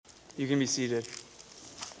You can be seated.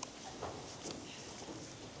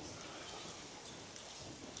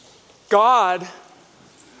 God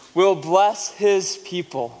will bless his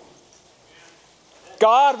people.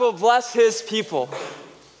 God will bless his people.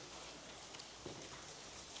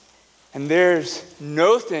 And there's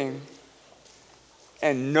no thing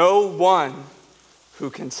and no one who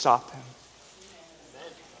can stop him.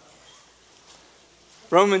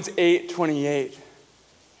 Romans 8:28.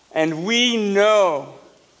 And we know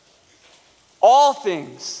all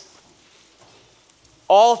things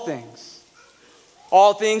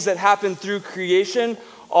that happen through creation,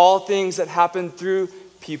 all things that happen through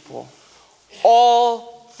people.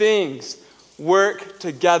 All things work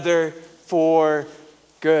together for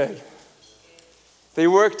good. They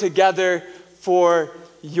work together for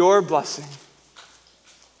your blessing.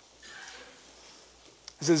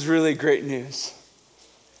 This is really great news.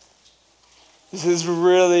 This is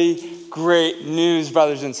really great news,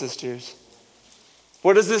 brothers and sisters.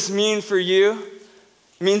 What does this mean for you?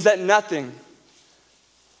 It means that nothing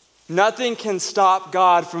can stop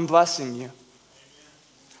God from blessing you.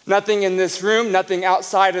 Nothing in this room, nothing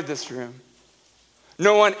outside of this room.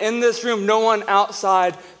 No one in this room, no one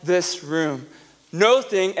outside this room. No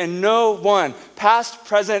thing and no one, past,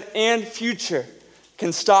 present, and future,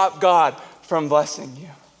 can stop God from blessing you.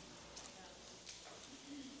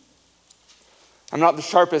 I'm not the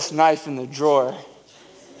sharpest knife in the drawer,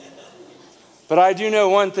 but I do know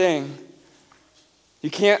one thing. You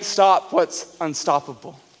can't stop what's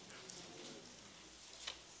unstoppable.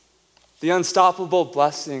 The unstoppable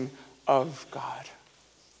blessing of God.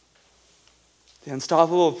 The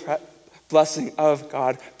unstoppable blessing of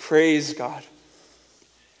God. Praise God.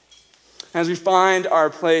 As we find our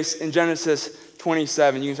place in Genesis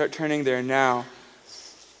 27, you can start turning there now.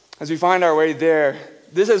 As we find our way there,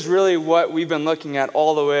 this is really what we've been looking at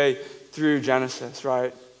all the way through Genesis,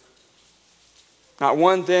 right? Not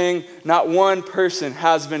one thing, not one person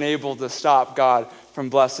has been able to stop God from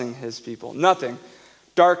blessing his people. Nothing.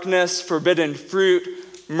 Darkness, forbidden fruit,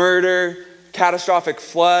 murder, catastrophic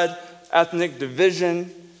flood, ethnic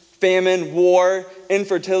division, famine, war,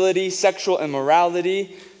 infertility, sexual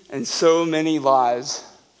immorality, and so many lies.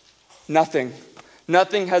 Nothing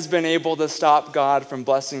has been able to stop God from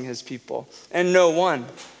blessing his people. And no one.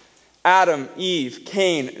 Adam, Eve,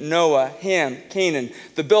 Cain, Noah, Ham, Canaan,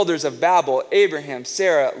 the builders of Babel, Abraham,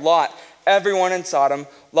 Sarah, Lot, everyone in Sodom,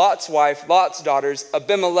 Lot's wife, Lot's daughters,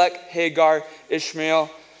 Abimelech, Hagar, Ishmael.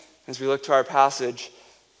 As we look to our passage,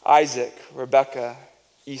 Isaac, Rebekah,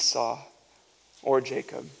 Esau, or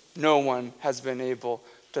Jacob. No one has been able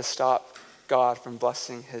to stop God from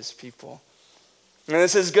blessing his people. And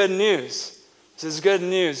this is good news. This is good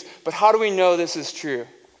news. But how do we know this is true?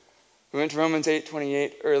 We went to Romans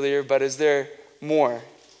 8:28 earlier, but is there more?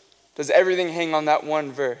 Does everything hang on that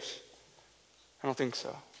one verse? I don't think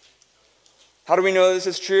so. How do we know this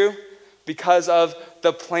is true? Because of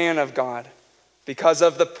the plan of God, because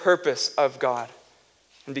of the purpose of God,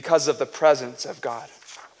 and because of the presence of God.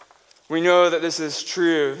 We know that this is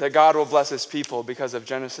true, that God will bless his people because of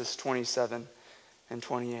Genesis 27 and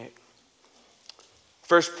 28.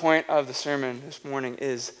 First point of the sermon this morning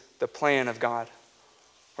is the plan of God.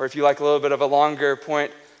 Or if you like a little bit of a longer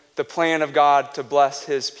point, the plan of God to bless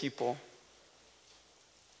his people.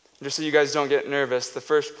 Just so you guys don't get nervous, the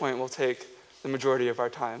first point will take the majority of our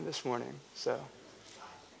time this morning. So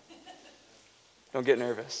don't get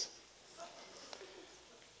nervous.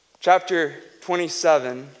 Chapter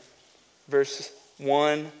 27, verse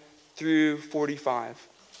 1 through 45.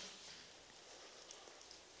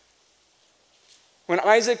 When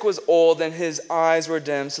Isaac was old and his eyes were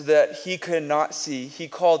dim so that he could not see, he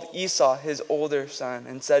called Esau, his older son,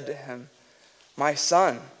 and said to him, "My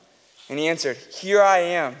son." And he answered, "Here I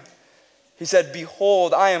am." He said,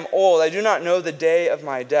 "Behold, I am old. I do not know the day of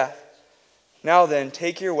my death. Now then,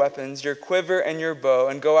 take your weapons, your quiver and your bow,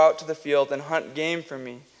 and go out to the field and hunt game for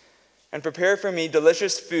me. And prepare for me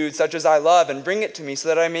delicious food such as I love, and bring it to me so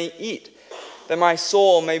that I may eat, that my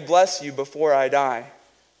soul may bless you before I die."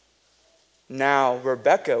 Now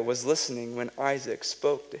Rebekah was listening when Isaac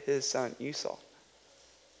spoke to his son Esau.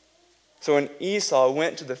 So when Esau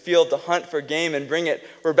went to the field to hunt for game and bring it,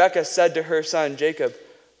 Rebekah said to her son Jacob,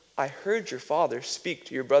 "I heard your father speak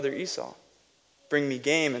to your brother Esau. Bring me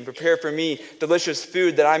game and prepare for me delicious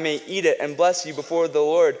food that I may eat it and bless you before the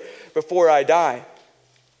Lord before I die.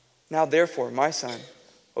 Now therefore, my son,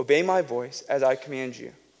 obey my voice as I command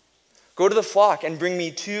you. Go to the flock and bring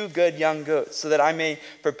me 2 good young goats so that I may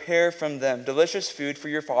prepare from them delicious food for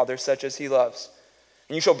your father such as he loves.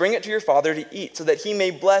 And you shall bring it to your father to eat so that he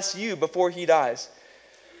may bless you before he dies."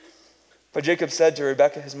 But Jacob said to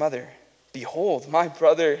Rebekah his mother, Behold, my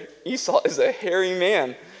brother Esau is a hairy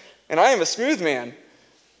man, and I am a smooth man.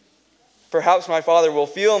 Perhaps my father will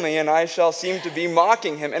feel me, and I shall seem to be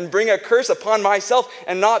mocking him and bring a curse upon myself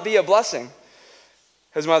and not be a blessing."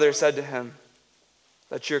 His mother said to him,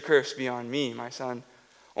 "Let your curse be on me, my son.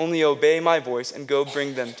 Only obey my voice and go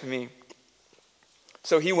bring them to me."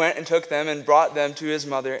 So he went and took them and brought them to his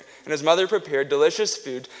mother, and his mother prepared delicious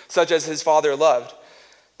food, such as his father loved.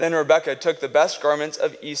 Then Rebekah took the best garments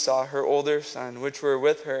of Esau, her older son, which were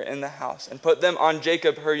with her in the house, and put them on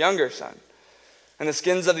Jacob, her younger son. And the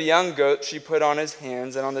skins of the young goat she put on his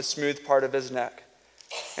hands and on the smooth part of his neck.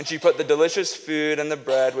 And she put the delicious food and the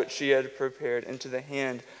bread which she had prepared into the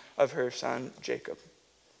hand of her son Jacob.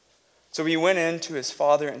 So he went in to his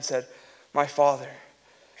father and said, "My father."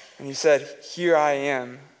 And he said, "Here I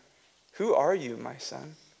am. Who are you, my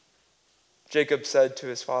son?" Jacob said to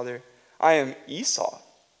his father, "I am Esau,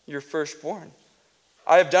 your firstborn.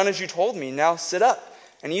 I have done as you told me. Now sit up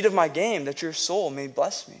and eat of my game, that your soul may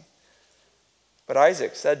bless me." But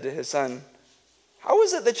Isaac said to his son, "How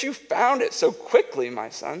is it that you found it so quickly, my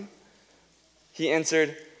son?" He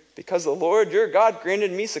answered, "Because the Lord your God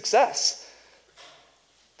granted me success."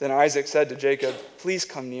 Then Isaac said to Jacob, "Please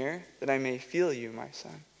come near, that I may feel you, my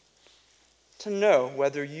son, to know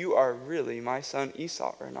whether you are really my son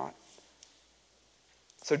Esau or not."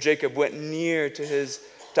 So Jacob went near to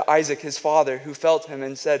Isaac his father, who felt him,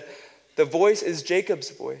 and said, "The voice is Jacob's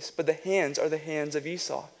voice, but the hands are the hands of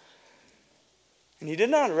Esau." And he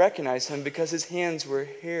did not recognize him, because his hands were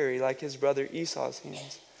hairy like his brother Esau's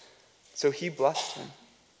hands. So he blessed him.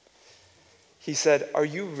 He said, "Are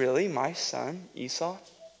you really my son Esau?"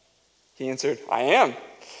 He answered, "I am."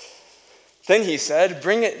 Then he said,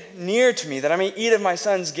 "Bring it near to me, that I may eat of my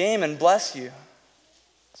son's game and bless you."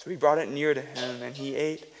 So he brought it near to him, and he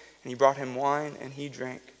ate, and he brought him wine, and he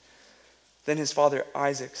drank. Then his father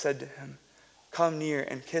Isaac said to him, "Come near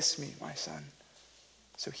and kiss me, my son."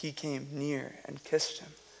 So he came near and kissed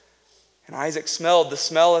him. And Isaac smelled the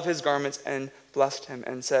smell of his garments and blessed him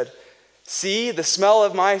and said, "See, the smell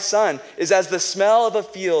of my son is as the smell of a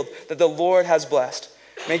field that the Lord has blessed.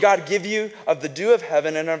 May God give you of the dew of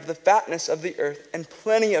heaven and of the fatness of the earth and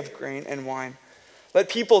plenty of grain and wine. Let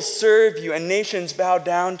people serve you and nations bow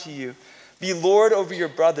down to you. Be Lord over your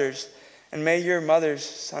brothers, and may your mother's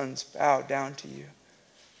sons bow down to you.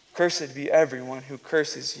 Cursed be everyone who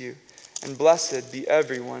curses you, and blessed be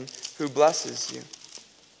everyone who blesses you."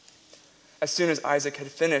 As soon as Isaac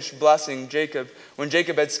had finished blessing Jacob, when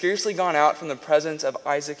Jacob had scarcely gone out from the presence of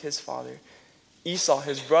Isaac his father, Esau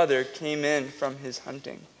his brother came in from his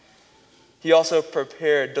hunting. He also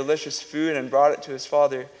prepared delicious food and brought it to his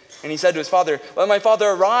father. And he said to his father, "Let my father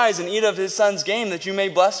arise and eat of his son's game, that you may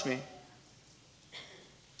bless me."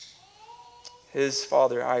 His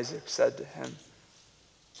father Isaac said to him,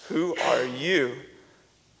 "Who are you?"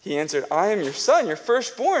 He answered, "I am your son, your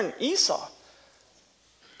firstborn, Esau."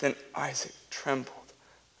 Then Isaac trembled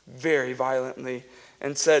very violently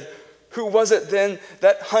and said, "Who was it then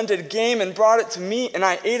that hunted game and brought it to me, and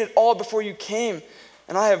I ate it all before you came,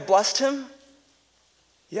 and I have blessed him?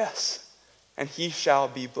 Yes, and he shall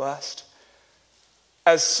be blessed."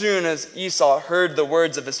 As soon as Esau heard the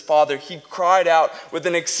words of his father, he cried out with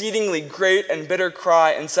an exceedingly great and bitter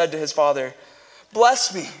cry and said to his father,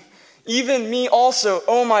 "Bless me, even me also,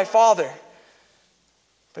 O my father."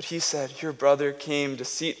 But he said, "Your brother came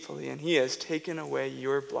deceitfully, and he has taken away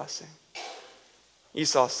your blessing."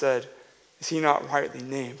 Esau said, "Is he not rightly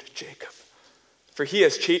named Jacob? For he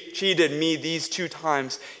has cheated me these 2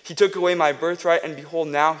 times. He took away my birthright, and behold,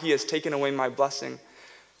 now he has taken away my blessing."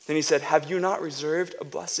 Then he said, "Have you not reserved a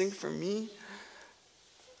blessing for me?"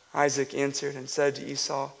 Isaac answered and said to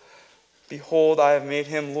Esau, "Behold, I have made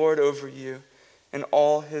him lord over you, and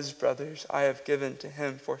all his brothers I have given to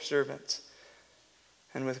him for servants.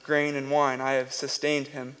 And with grain and wine I have sustained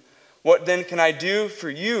him. What then can I do for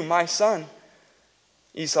you, my son?"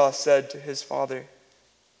 Esau said to his father,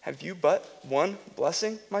 "Have you but one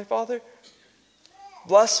blessing, my father?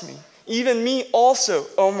 Bless me, even me also,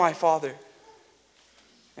 O my father."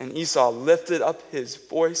 And Esau lifted up his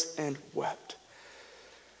voice and wept.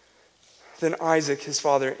 Then Isaac his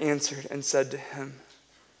father answered and said to him,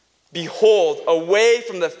 "Behold, away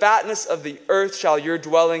from the fatness of the earth shall your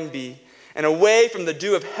dwelling be, and away from the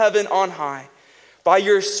dew of heaven on high. By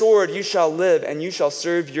your sword you shall live, and you shall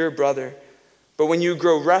serve your brother. But when you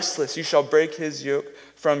grow restless, you shall break his yoke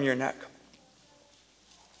from your neck."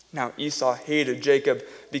 Now Esau hated Jacob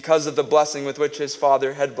because of the blessing with which his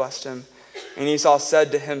father had blessed him. And Esau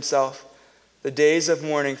said to himself, "The days of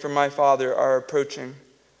mourning for my father are approaching.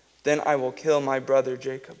 Then I will kill my brother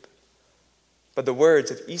Jacob." But the words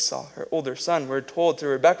of Esau, her older son, were told to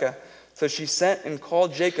Rebekah So she sent and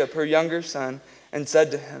called Jacob, her younger son, and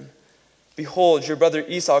said to him, "Behold, your brother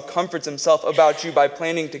Esau comforts himself about you by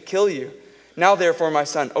planning to kill you. Now therefore, my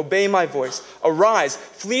son, obey my voice. Arise,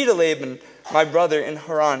 flee to Laban, my brother in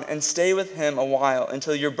Haran, and stay with him a while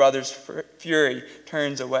until your brother's fury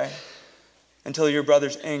turns away, until your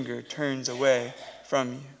brother's anger turns away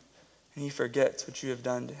from you, and he forgets what you have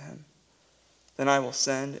done to him. Then I will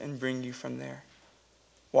send and bring you from there.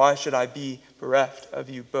 Why should I be bereft of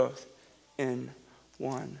you both in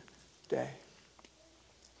one day?"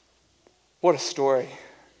 What a story.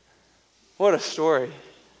 What a story.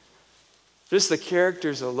 Just the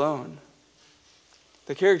characters alone.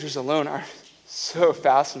 The characters alone are so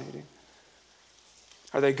fascinating.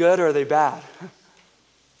 Are they good or are they bad?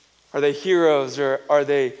 Are they heroes or are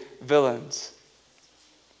they villains?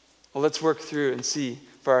 Well, let's work through and see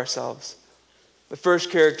for ourselves. The first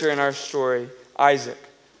character in our story, Isaac,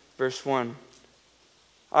 verse 1.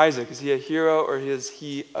 Isaac, is he a hero or is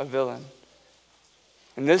he a villain?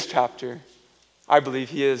 In this chapter, I believe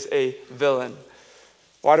he is a villain.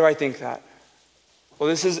 Why do I think that? Well,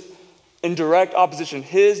 this is in direct opposition.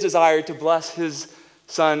 His desire to bless his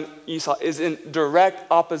son Esau is in direct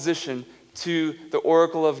opposition to the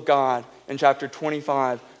oracle of God in chapter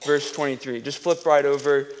 25, verse 23. Just flip right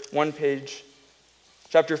over one page.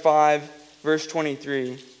 Chapter 5, verse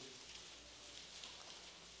 23.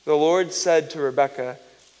 The Lord said to Rebekah,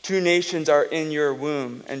 "Two nations are in your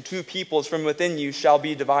womb, and two peoples from within you shall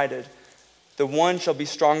be divided. The one shall be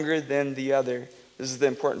stronger than the other." This is the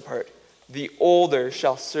important part. "The older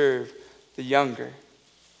shall serve the younger."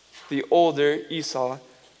 The older, Esau,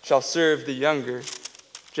 shall serve the younger,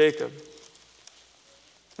 Jacob.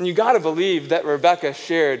 And you got to believe that Rebekah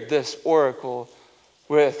shared this oracle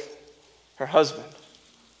with her husband.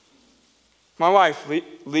 My wife,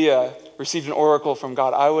 Leah, received an oracle from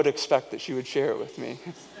God. I would expect that she would share it with me.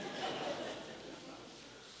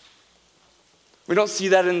 We don't see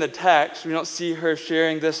that in the text. We don't see her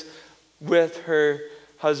sharing this with her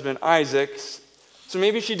husband, Isaac. So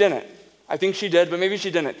maybe she didn't. I think she did, but maybe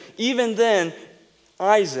she didn't. Even then,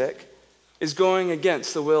 Isaac is going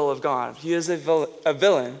against the will of God. He is a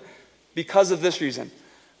villain because of this reason.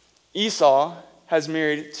 Esau has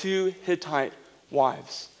married two Hittite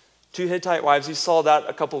wives. Two Hittite wives. We saw that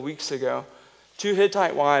a couple weeks ago. Two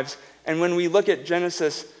Hittite wives. And when we look at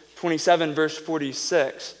Genesis 27, verse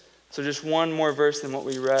 46, so just one more verse than what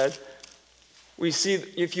we read, we see,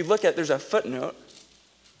 if you look at, there's a footnote.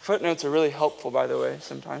 Footnotes are really helpful, by the way,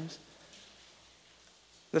 sometimes.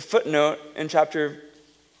 The footnote in chapter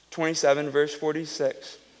 27, verse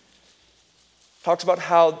 46, talks about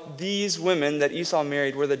how these women that Esau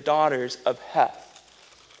married were the daughters of Heth.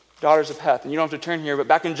 Daughters of Heth. And you don't have to turn here, but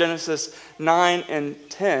back in Genesis 9 and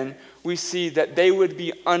 10, we see that they would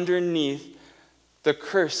be underneath the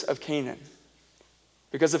curse of Canaan.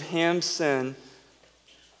 Because of Ham's sin,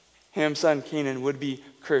 Ham's son Canaan would be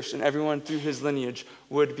cursed, and everyone through his lineage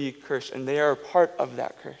would be cursed, and they are a part of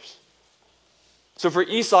that curse. So for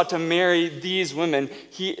Esau to marry these women,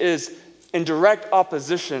 he is in direct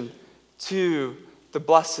opposition to the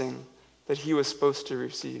blessing that he was supposed to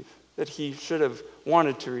receive, that he should have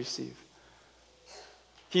wanted to receive.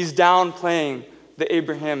 He's downplaying the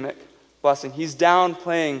Abrahamic blessing. He's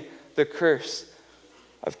downplaying the curse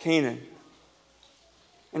of Canaan.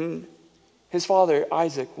 And his father,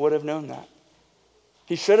 Isaac, would have known that.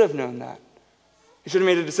 He should have known that. He should have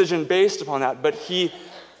made a decision based upon that, but he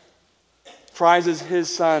prizes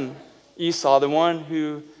his son, Esau, the one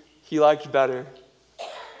who he liked better.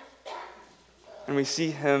 And we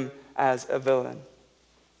see him as a villain.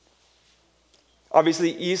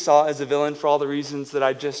 Obviously, Esau is a villain for all the reasons that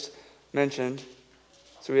I just mentioned.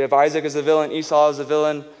 So we have Isaac as a villain, Esau as a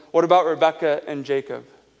villain. What about Rebekah and Jacob?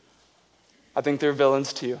 I think they're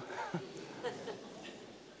villains too.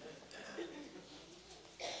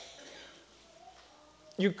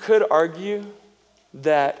 You could argue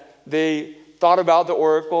that they thought about the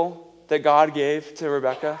oracle that God gave to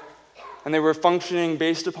Rebekah, and they were functioning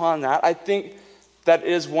based upon that. I think that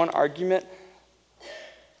is one argument.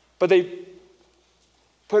 But they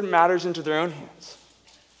put matters into their own hands.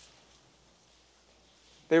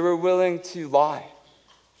 They were willing to lie.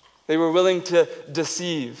 They were willing to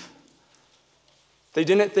deceive. They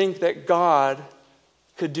didn't think that God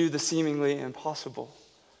could do the seemingly impossible.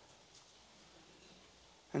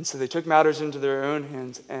 And so they took matters into their own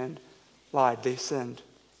hands and lied. They sinned.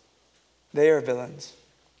 They are villains.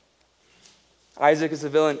 Isaac is a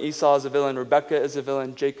villain. Esau is a villain. Rebekah is a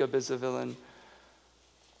villain. Jacob is a villain.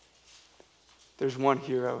 There's one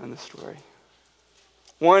hero in the story.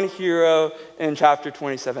 One hero in chapter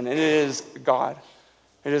 27, and it is God.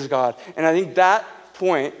 It is God. And I think that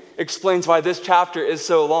point explains why this chapter is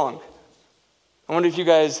so long. I wonder if you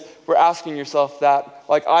guys were asking yourself that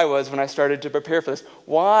like I was when I started to prepare for this.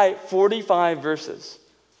 Why 45 verses?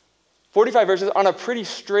 45 verses on a pretty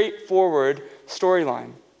straightforward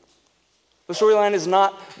storyline. The storyline is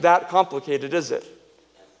not that complicated, is it?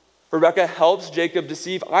 Rebekah helps Jacob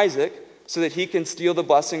deceive Isaac so that he can steal the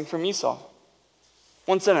blessing from Esau.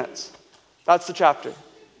 One sentence. That's the chapter.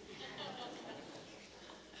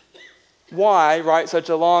 Why write such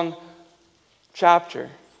a long chapter,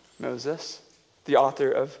 Moses, the author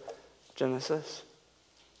of Genesis?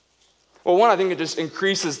 Well, one, I think it just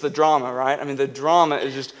increases the drama, right? I mean, the drama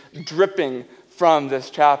is just dripping from this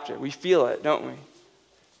chapter. We feel it, don't we?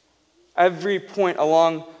 Every point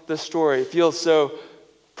along the story feels so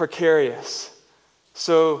precarious,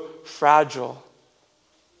 so fragile.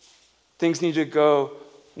 Things need to go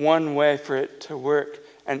one way for it to work.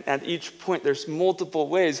 And at each point, there's multiple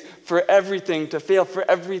ways for everything to fail, for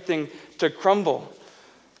everything to crumble.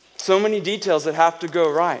 So many details that have to go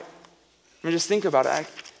right. I mean, just think about it.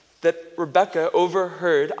 That Rebekah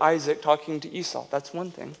overheard Isaac talking to Esau. That's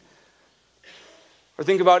one thing. Or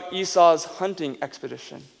think about Esau's hunting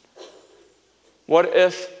expedition. What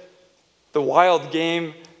if the wild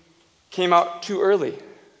game came out too early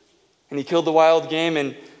and he killed the wild game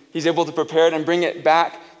and he's able to prepare it and bring it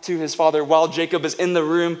back to his father while Jacob is in the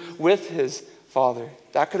room with his father?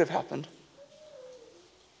 That could have happened.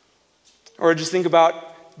 Or just think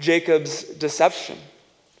about Jacob's deception.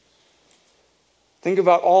 Think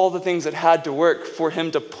about all the things that had to work for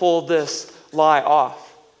him to pull this lie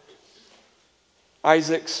off.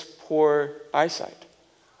 Isaac's poor eyesight.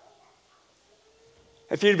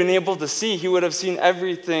 If he'd been able to see, he would have seen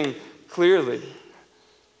everything clearly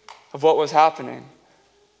of what was happening,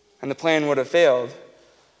 and the plan would have failed.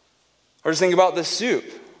 Or just think about the soup.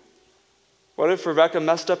 What if Rebekah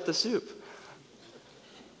messed up the soup?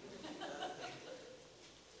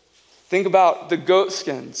 Think about the goat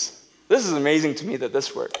skins. This is amazing to me that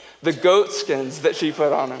this worked. The goat skins that she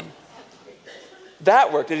put on him.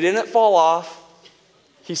 That worked. It didn't fall off.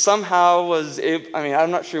 He somehow was able,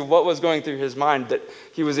 I'm not sure what was going through his mind that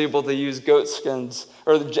he was able to use goat skins,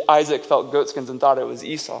 or Isaac felt goat skins and thought it was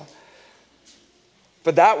Esau.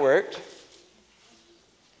 But that worked.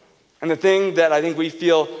 And the thing that I think we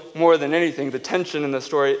feel more than anything, the tension in the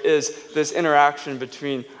story, is this interaction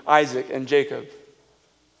between Isaac and Jacob.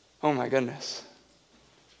 Oh my goodness.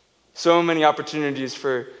 So many opportunities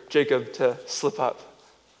for Jacob to slip up,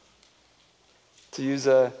 to use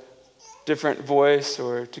a different voice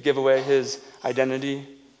or to give away his identity.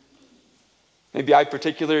 Maybe I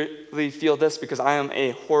particularly feel this because I am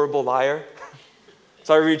a horrible liar.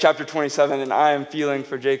 So I read chapter 27 and I am feeling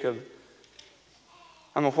for Jacob.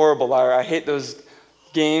 I'm a horrible liar. I hate those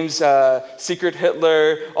games, Secret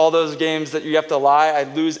Hitler, all those games that you have to lie. I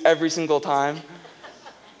lose every single time.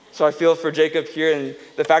 So I feel for Jacob here, and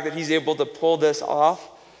the fact that he's able to pull this off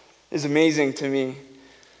is amazing to me.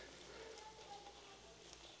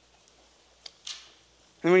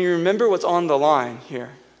 And when you remember what's on the line here,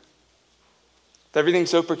 that everything's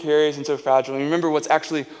so precarious and so fragile, and you remember what's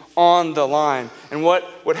actually on the line, and what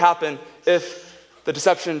would happen if the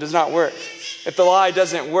deception does not work. If the lie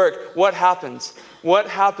doesn't work, what happens? What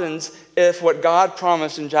happens if what God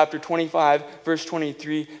promised in chapter 25, verse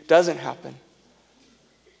 23, doesn't happen?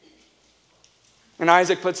 And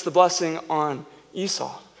Isaac puts the blessing on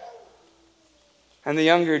Esau. And the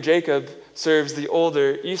younger Jacob serves the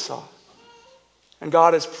older Esau. And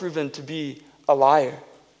God is proven to be a liar.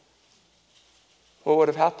 What would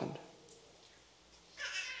have happened?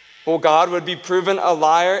 Well, God would be proven a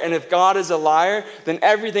liar, and if God is a liar, then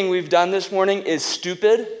everything we've done this morning is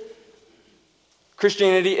stupid.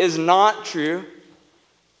 Christianity is not true.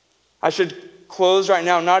 I should close right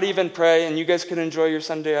now, not even pray, and you guys can enjoy your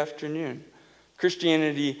Sunday afternoon.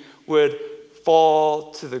 Christianity would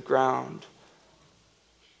fall to the ground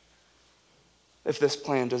if this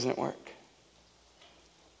plan doesn't work.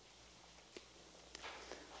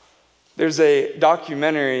 There's a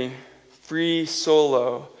documentary, Free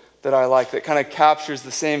Solo, that I like that kind of captures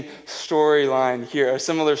the same storyline here, a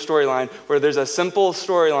similar storyline where there's a simple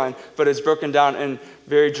storyline, but it's broken down in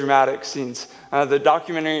very dramatic scenes. The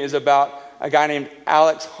documentary is about a guy named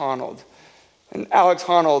Alex Honnold. And Alex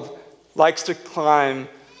Honnold likes to climb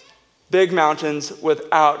big mountains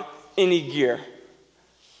without any gear.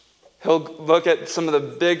 He'll look at some of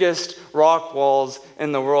the biggest rock walls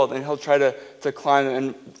in the world and he'll try to climb them.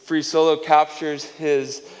 And Free Solo captures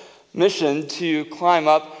his mission to climb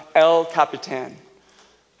up El Capitan.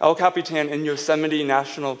 El Capitan in Yosemite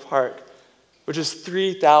National Park, which is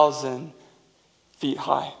 3,000 feet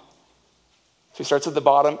high. So he starts at the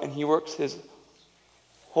bottom and he works his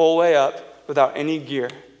whole way up without any gear.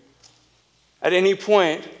 At any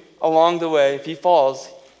point along the way, if he falls,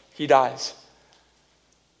 he dies.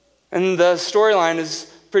 And the storyline is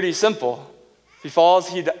pretty simple. If he falls,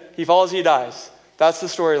 he dies. That's the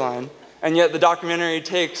storyline. And yet the documentary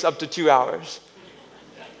takes up to 2 hours.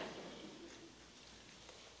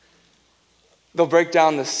 They'll break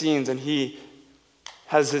down the scenes, and he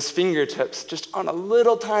has his fingertips just on a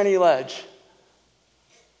little tiny ledge.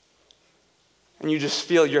 And you just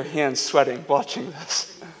feel your hands sweating watching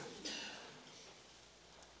this.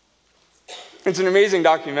 It's an amazing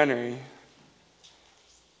documentary.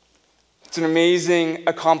 It's an amazing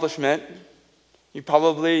accomplishment. You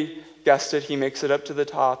probably guessed it. He makes it up to the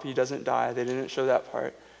top. He doesn't die. They didn't show that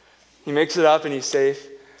part. He makes it up and he's safe,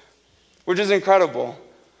 which is incredible.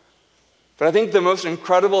 But I think the most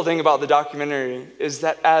incredible thing about the documentary is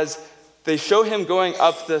that as they show him going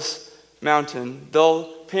up this mountain, they'll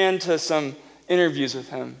pan to some interviews with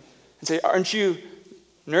him and say, "Aren't you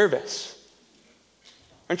nervous?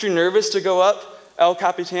 Aren't you nervous to go up El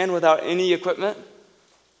Capitan without any equipment?"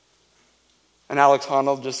 And Alex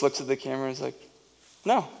Honnold just looks at the camera and is like,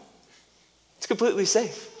 "No, it's completely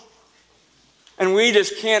safe." And we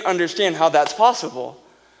just can't understand how that's possible.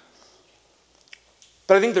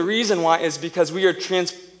 But I think the reason why is because we are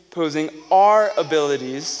transposing our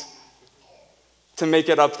abilities to make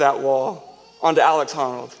it up that wall onto Alex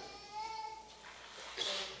Honnold.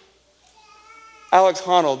 Alex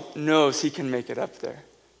Honnold knows he can make it up there.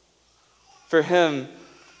 For him,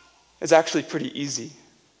 it's actually pretty easy.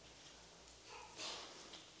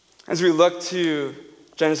 As we look to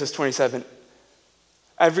Genesis 27,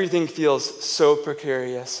 everything feels so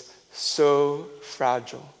precarious, so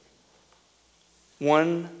fragile.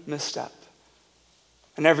 One misstep,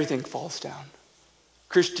 and everything falls down.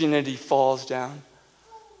 Christianity falls down.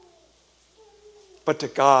 But to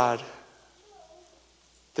God,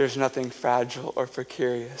 there's nothing fragile or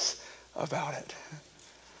precarious about it.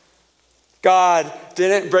 God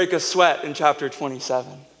didn't break a sweat in chapter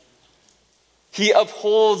 27. He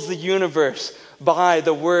upholds the universe by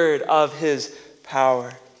the word of his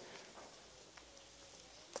power.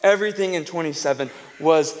 Everything in 27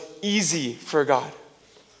 was easy for God.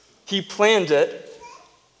 He planned it,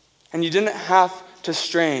 and you didn't have to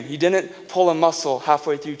strain. He didn't pull a muscle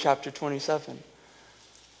halfway through chapter 27.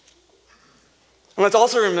 And let's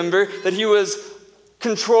also remember that he was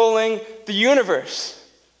controlling the universe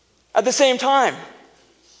at the same time.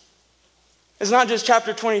 It's not just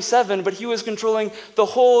chapter 27, but he was controlling the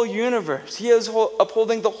whole universe. He is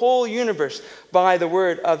upholding the whole universe by the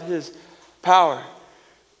word of his power.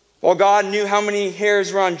 While God knew how many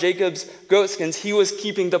hairs were on Jacob's goatskins, he was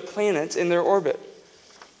keeping the planets in their orbit,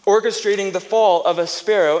 orchestrating the fall of a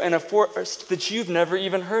sparrow in a forest that you've never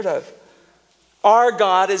even heard of. Our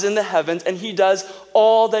God is in the heavens, and he does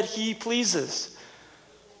all that he pleases.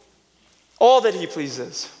 All that he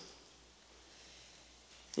pleases.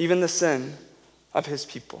 Even the sin of his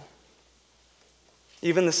people.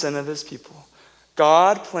 Even the sin of his people.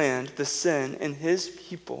 God planned the sin in his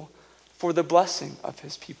people for the blessing of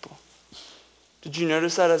his people. Did you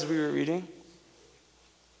notice that as we were reading?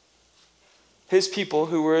 His people,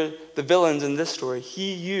 who were the villains in this story,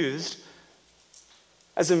 he used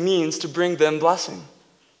as a means to bring them blessing.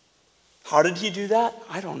 How did he do that?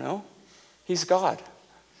 I don't know. He's God.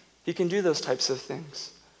 He can do those types of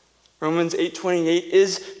things. Romans 8:28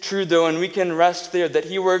 is true, though, and we can rest there that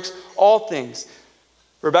he works all things.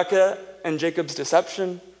 Rebekah and Jacob's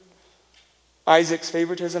deception, Isaac's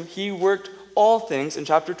favoritism, he worked all things in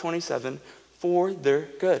chapter 27 for their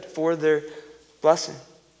good, for their blessing.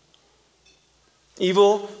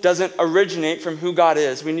 Evil doesn't originate from who God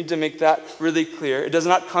is. We need to make that really clear. It does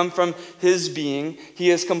not come from his being.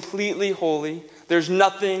 He is completely holy. There's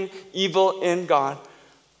nothing evil in God.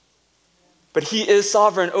 But he is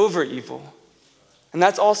sovereign over evil. And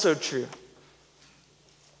that's also true.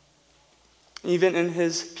 Even in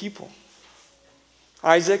his people.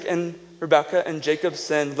 Isaac and Rebekah and Jacob's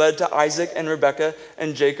sin led to Isaac and Rebekah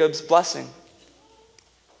and Jacob's blessing.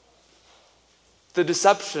 The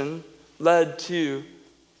deception led to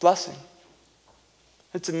blessing.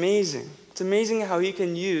 It's amazing. It's amazing how he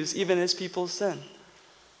can use even his people's sin.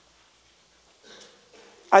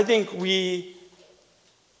 I think we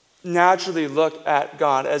naturally look at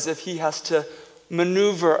God as if he has to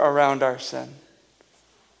maneuver around our sin.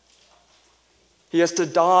 He has to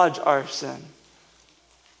dodge our sin.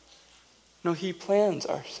 No, he plans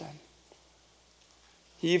our sin.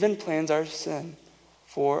 He even plans our sin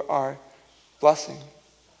for our blessing.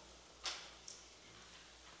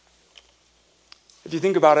 If you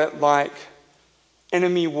think about it like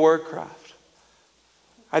enemy warcraft,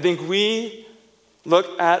 I think we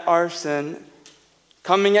look at our sin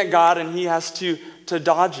coming at God and he has to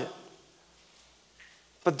dodge it.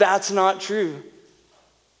 But that's not true.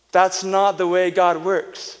 That's not the way God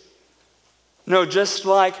works. No, just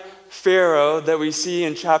like Pharaoh that we see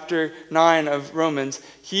in chapter 9 of Romans,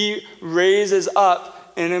 he raises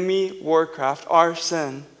up enemy warcraft, our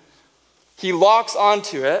sin. He locks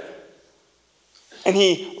onto it and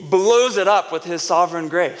he blows it up with his sovereign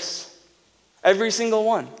grace. Every single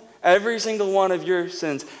one of your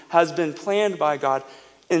sins has been planned by God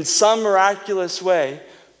in some miraculous way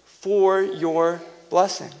for your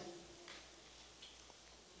blessing.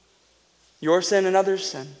 Your sin and others'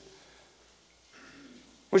 sin.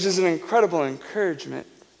 Which is an incredible encouragement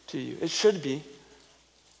to you. It should be.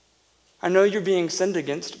 I know you're being sinned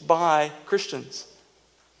against by Christians.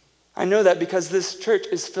 I know that because this church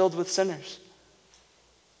is filled with sinners.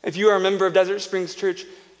 If you are a member of Desert Springs Church,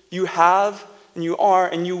 you have and you are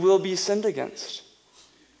and you will be sinned against.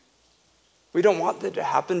 We don't want that to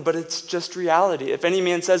happen, but it's just reality. If any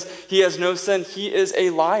man says he has no sin, he is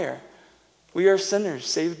a liar. We are sinners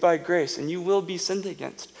saved by grace, and you will be sinned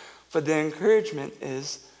against. But the encouragement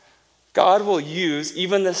is God will use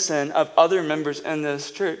even the sin of other members in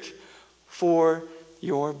this church for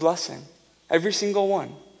your blessing. Every single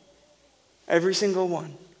one. Every single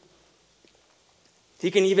one.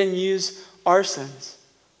 He can even use our sins,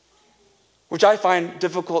 which I find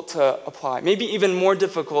difficult to apply. Maybe even more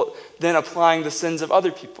difficult than applying the sins of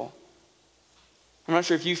other people. I'm not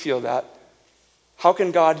sure if you feel that. How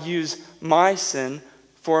can God use my sin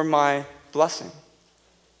for my blessing?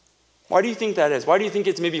 Why do you think that is? Why do you think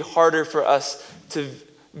it's maybe harder for us to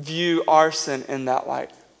view our sin in that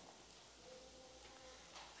light?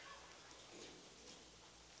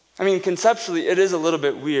 I mean, conceptually, it is a little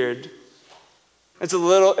bit weird.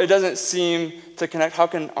 It doesn't seem to connect. How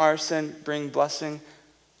can our sin bring blessing?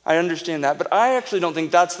 I understand that, but I actually don't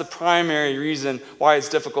think that's the primary reason why it's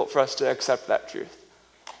difficult for us to accept that truth.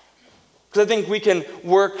 Because I think we can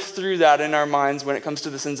work through that in our minds when it comes to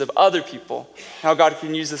the sins of other people, how God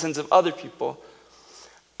can use the sins of other people.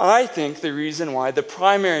 I think the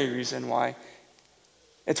primary reason why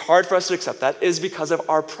it's hard for us to accept that is because of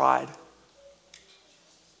our pride.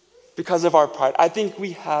 Because of our pride. I think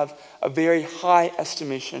we have a very high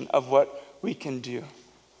estimation of what we can do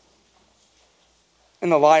in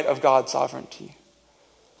the light of God's sovereignty.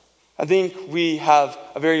 I think we have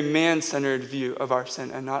a very man-centered view of our sin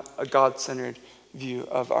and not a God-centered view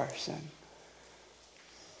of our sin.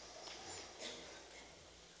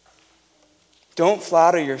 Don't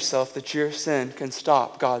flatter yourself that your sin can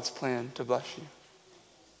stop God's plan to bless you.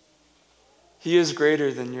 He is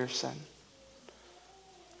greater than your sin.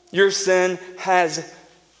 Your sin has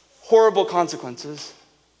horrible consequences.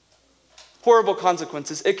 Horrible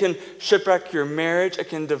consequences. It can shipwreck your marriage, it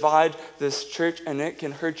can divide this church, and it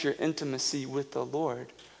can hurt your intimacy with the Lord.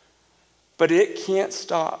 But it can't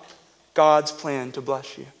stop God's plan to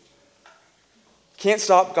bless you. Can't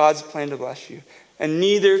stop God's plan to bless you. And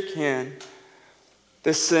neither can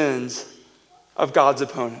the sins of God's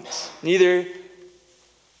opponents. Neither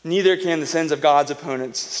can the sins of God's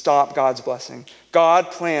opponents stop God's blessing. God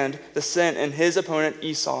planned the sin in his opponent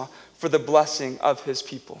Esau for the blessing of his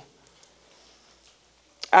people.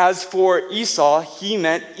 As for Esau, he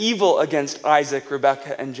meant evil against Isaac,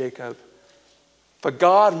 Rebekah, and Jacob. But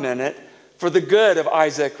God meant it for the good of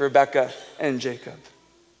Isaac, Rebekah, and Jacob.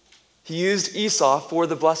 He used Esau for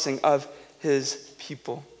the blessing of his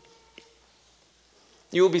people.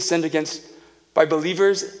 You will be sinned against by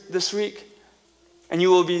believers this week, and you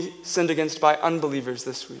will be sinned against by unbelievers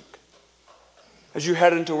this week. As you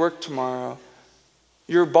head into work tomorrow,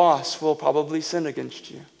 your boss will probably sin against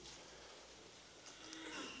you.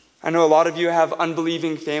 I know a lot of you have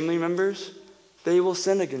unbelieving family members. They will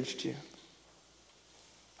sin against you.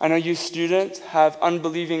 I know you students have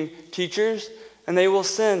unbelieving teachers, and they will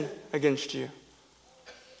sin against you.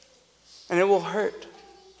 And it will hurt.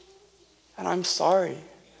 And I'm sorry.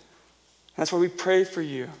 That's why we pray for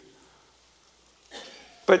you.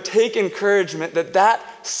 But take encouragement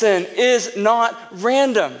that sin is not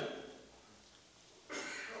random.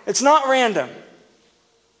 It's not random.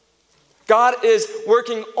 God is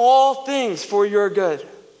working all things for your good.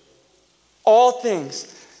 All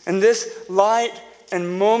things. And this light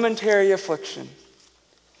and momentary affliction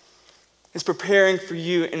is preparing for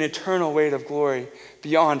you an eternal weight of glory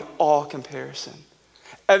beyond all comparison.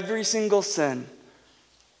 Every single sin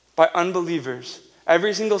by unbelievers,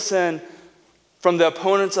 every single sin from the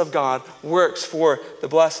opponents of God works for the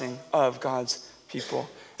blessing of God's people.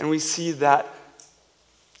 And we see that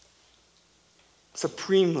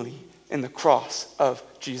supremely in the cross of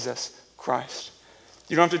Jesus Christ.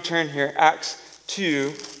 You don't have to turn here. Acts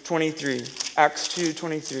 2:23. Acts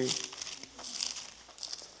 2:23.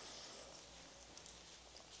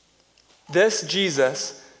 This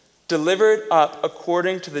Jesus, delivered up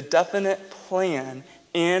according to the definite plan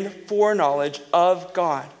and foreknowledge of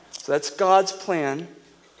God. So that's God's plan.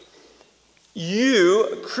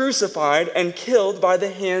 You crucified and killed by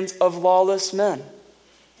the hands of lawless men.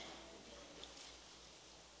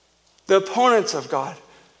 The opponents of God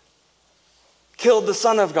killed the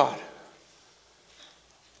Son of God.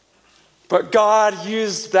 But God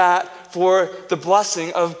used that for the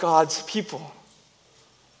blessing of God's people.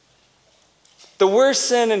 The worst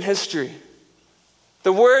sin in history,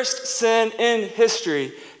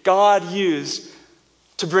 God used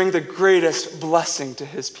to bring the greatest blessing to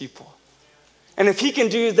his people. And if he can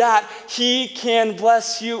do that, he can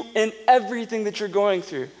bless you in everything that you're going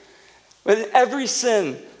through. With every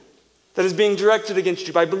sin that is being directed against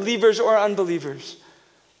you by believers or unbelievers,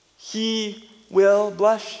 he will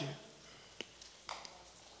bless you.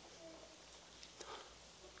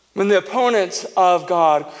 When the opponents of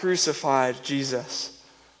God crucified Jesus,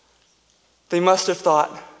 they must have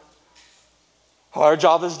thought, well, our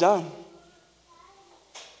job is done.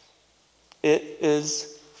 It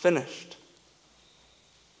is finished.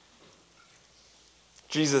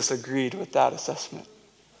 Jesus agreed with that assessment.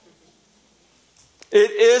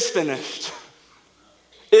 It is finished.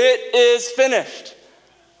 It is finished.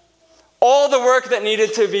 All the work that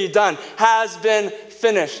needed to be done has been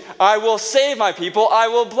finished. I will save my people. I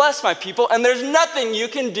will bless my people. And there's nothing you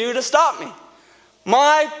can do to stop me.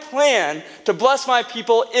 My plan to bless my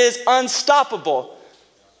people is unstoppable.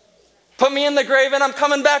 Put me in the grave and I'm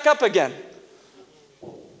coming back up again.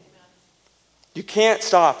 You can't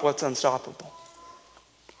stop what's unstoppable.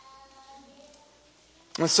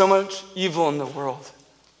 There's so much evil in the world.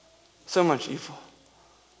 So much evil.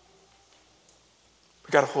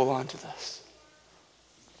 We've got to hold on to this.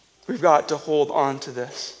 We've got to hold on to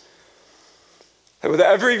this. That with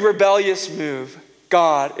every rebellious move,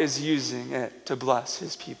 God is using it to bless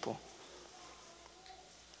his people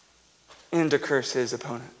and to curse his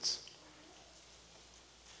opponents.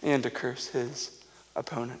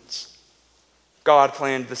 God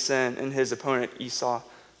planned the sin in his opponent Esau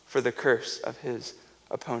for the curse of his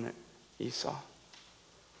opponent Esau.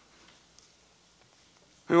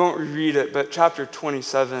 We won't reread it, but chapter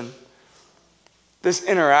 27, this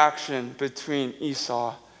interaction between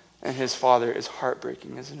Esau and his father is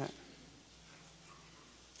heartbreaking, isn't it?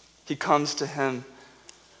 He comes to him.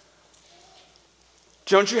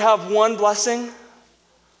 Don't you have one blessing?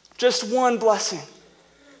 Just one blessing.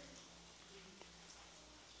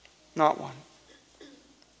 Not one.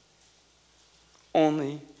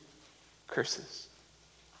 Only curses.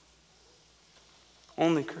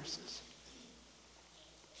 Only curses.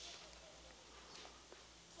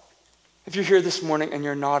 If you're here this morning and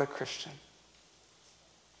you're not a Christian,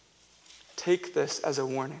 take this as a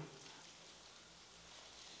warning.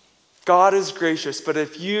 God is gracious, but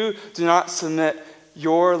if you do not submit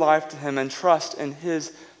your life to him and trust in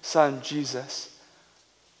his Son, Jesus,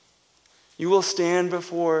 you will stand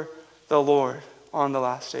before the Lord on the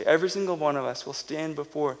last day. Every single one of us will stand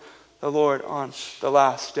before the Lord on the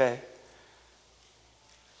last day.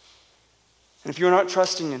 And if you're not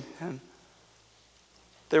trusting in him,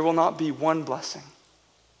 there will not be one blessing.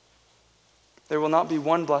 There will not be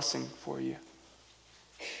one blessing for you.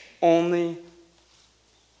 Only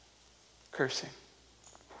cursing.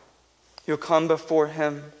 You'll come before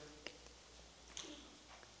him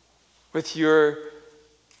with your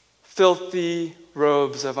filthy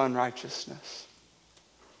robes of unrighteousness.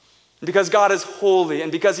 Because God is holy and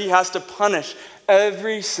because he has to punish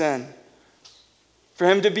every sin, for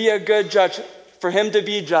him to be a good judge, for him to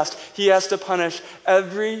be just, he has to punish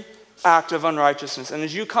every act of unrighteousness. And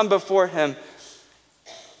as you come before him,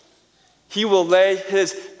 he will lay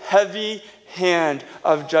his heavy hand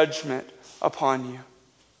of judgment upon you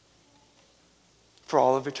for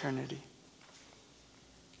all of eternity.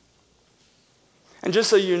 And just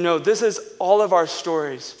so you know, this is all of our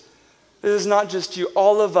stories. This is not just you.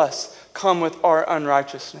 All of us come with our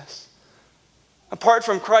unrighteousness. Apart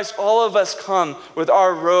from Christ, all of us come with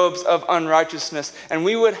our robes of unrighteousness, and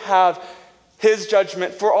we would have his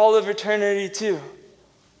judgment for all of eternity too.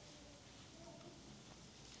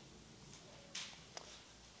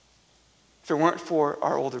 If it weren't for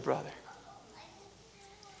our older brother.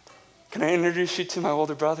 Can I introduce you to my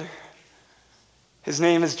older brother? His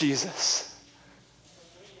name is Jesus.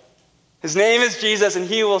 His name is Jesus, and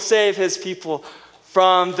he will save his people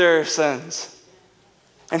from their sins.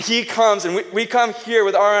 And he comes, and we come here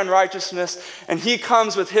with our unrighteousness, and he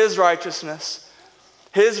comes with his righteousness,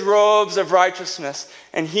 his robes of righteousness,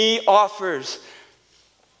 and he offers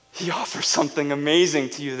He offers something amazing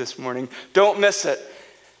to you this morning. Don't miss it.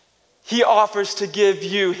 He offers to give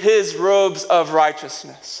you his robes of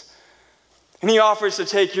righteousness. And he offers to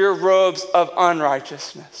take your robes of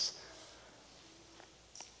unrighteousness.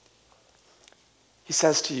 He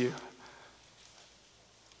says to you,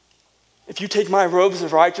 if you take my robes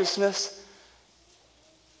of righteousness,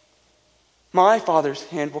 my Father's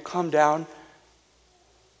hand will come down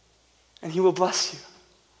and he will bless you.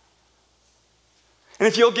 And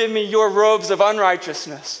if you'll give me your robes of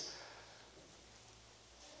unrighteousness,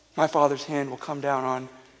 my Father's hand will come down on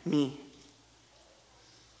me.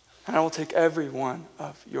 And I will take every one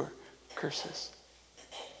of your curses.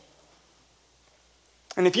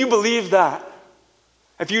 And if you believe that,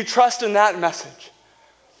 if you trust in that message,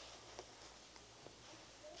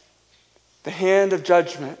 the hand of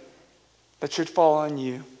judgment that should fall on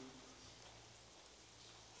you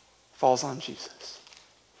falls on Jesus.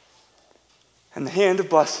 And the hand of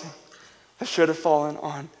blessing that should have fallen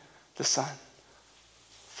on the Son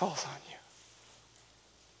falls on you.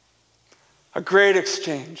 A great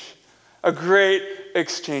exchange. A great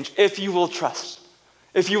exchange. If you will trust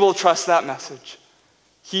that message,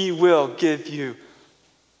 he will give you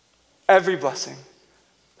every blessing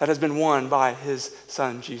that has been won by his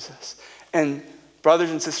Son, Jesus. And brothers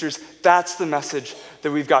and sisters, that's the message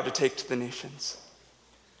that we've got to take to the nations.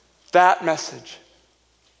 That message.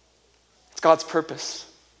 It's God's purpose.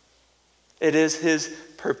 It is his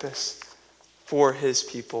purpose for his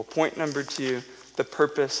people. Point number 2, the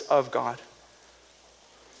purpose of God.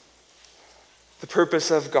 The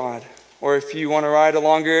purpose of God. Or if you want to write a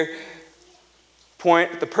longer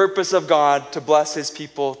point, the purpose of God to bless his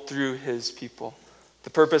people through his people. The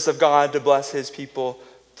purpose of God to bless his people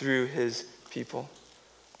through his people.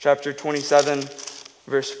 Chapter 27,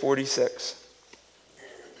 verse 46.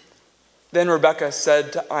 Then Rebekah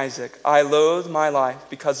said to Isaac, I loathe my life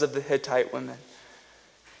because of the Hittite women.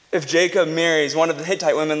 If Jacob marries one of the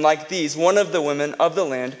Hittite women like these, one of the women of the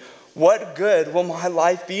land, what good will my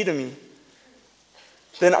life be to me?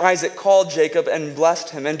 Then Isaac called Jacob and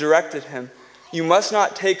blessed him and directed him, you must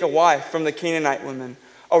not take a wife from the Canaanite women.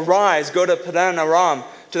 Arise, go to Padan Aram,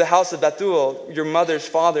 to the house of Bethuel, your mother's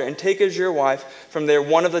father, and take as your wife from there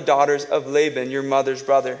one of the daughters of Laban, your mother's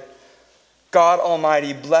brother. God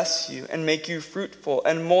Almighty bless you and make you fruitful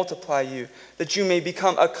and multiply you, that you may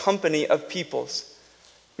become a company of peoples.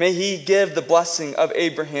 May he give the blessing of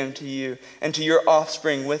Abraham to you and to your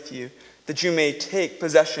offspring with you, that you may take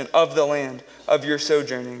possession of the land of your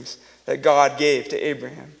sojournings that God gave to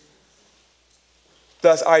Abraham.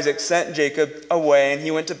 Thus Isaac sent Jacob away, and he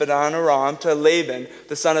went to Padan Aram to Laban,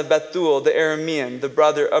 the son of Bethuel, the Aramean, the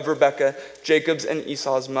brother of Rebekah, Jacob's and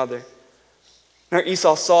Esau's mother. Now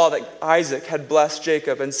Esau saw that Isaac had blessed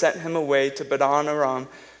Jacob and sent him away to Padan Aram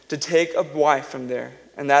to take a wife from there.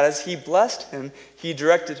 And that as he blessed him, he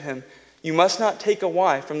directed him, you must not take a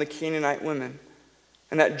wife from the Canaanite women.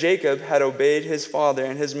 And that Jacob had obeyed his father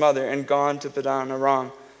and his mother and gone to Padan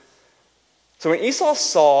Aram. So when Esau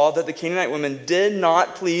saw that the Canaanite women did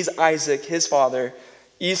not please Isaac, his father,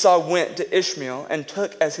 Esau went to Ishmael and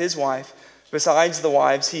took as his wife, besides the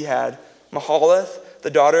wives he had, Mahalath,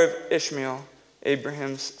 the daughter of Ishmael,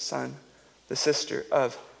 Abraham's son, the sister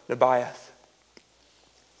of Nebaioth.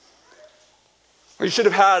 We should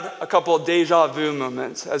have had a couple of deja vu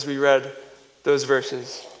moments as we read those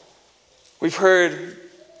verses. We've heard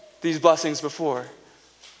these blessings before.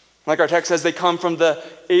 Like our text says, they come from the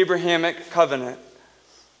Abrahamic covenant.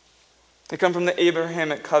 They come from the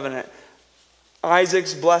Abrahamic covenant.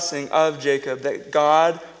 Isaac's blessing of Jacob, that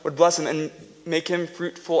God would bless him and make him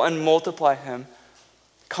fruitful and multiply him,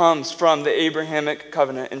 comes from the Abrahamic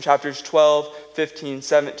covenant in chapters 12, 15,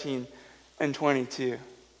 17, and 22.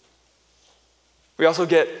 We also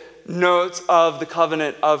get notes of the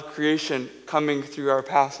covenant of creation coming through our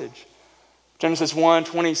passage. Genesis 1,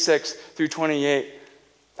 26 through 28.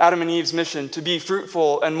 Adam and Eve's mission to be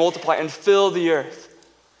fruitful and multiply and fill the earth.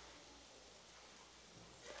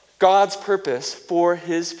 God's purpose for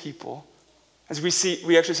his people, as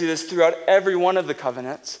we actually see this throughout every one of the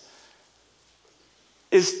covenants,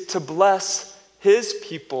 is to bless his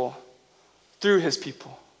people through his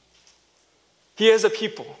people. He is a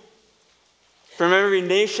people from every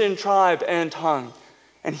nation, tribe, and tongue.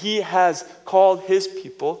 And he has called his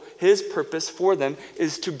people, his purpose for them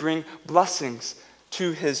is to bring blessings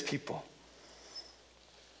to his people.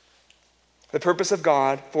 The purpose of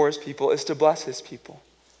God for his people is to bless his people,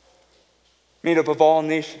 made up of all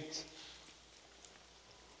nations.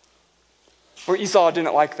 Where Esau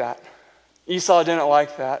didn't like that. Esau didn't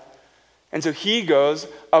like that. And so he goes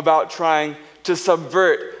about trying to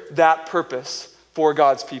subvert that purpose for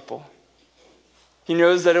God's people. He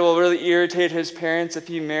knows that it will really irritate his parents if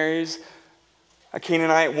he marries a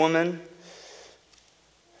Canaanite woman.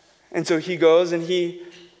 And so he goes and he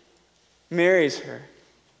marries her.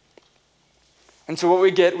 And so what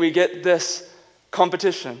we get this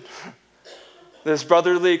competition, this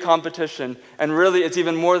brotherly competition. And really, it's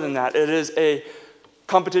even more than that. It is a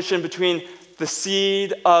competition between the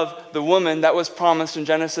seed of the woman that was promised in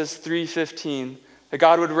Genesis 3:15, that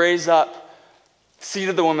God would raise up seed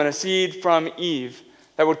of the woman, a seed from Eve,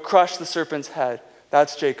 that would crush the serpent's head.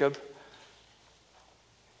 That's Jacob.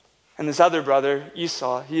 And this other brother,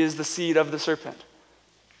 Esau, he is the seed of the serpent,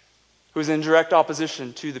 who is in direct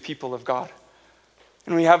opposition to the people of God.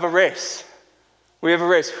 And we have a race. We have a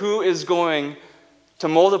race. Who is going to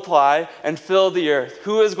multiply and fill the earth?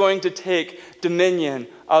 Who is going to take dominion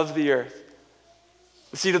of the earth?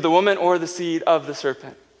 The seed of the woman or the seed of the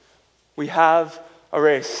serpent? We have a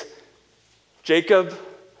race. Jacob,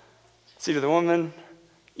 seed of the woman.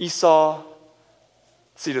 Esau,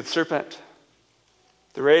 seed of the serpent.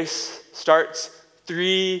 The race starts.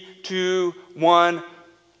 3, 2, 1,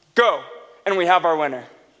 go! And we have our winner.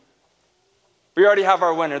 We already have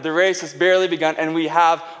our winner. The race has barely begun, and we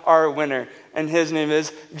have our winner. And his name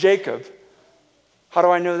is Jacob. How do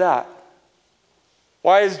I know that?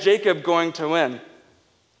 Why is Jacob going to win?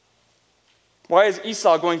 Why is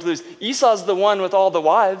Esau going to lose? Esau's the one with all the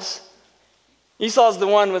wives. Esau's the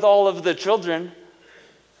one with all of the children.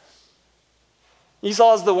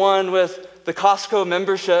 Esau's the one with the Costco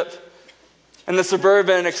membership and the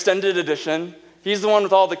Suburban extended edition. He's the one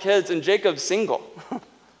with all the kids, and Jacob's single.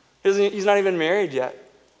 He's not even married yet.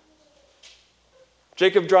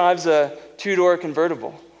 Jacob drives a 2-door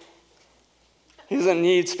convertible. He doesn't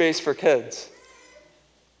need space for kids.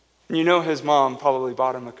 And you know his mom probably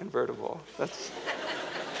bought him a convertible.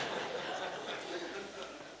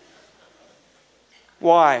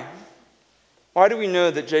 Why? Why do we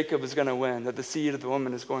know that Jacob is going to win, that the seed of the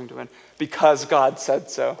woman is going to win? Because God said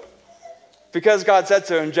so. Because God said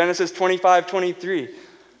so in Genesis 25:23.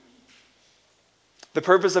 The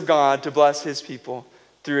purpose of God to bless his people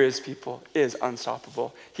through his people is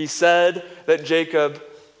unstoppable. He said that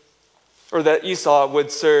that Esau would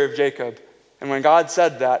serve Jacob. And when God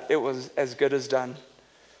said that, it was as good as done.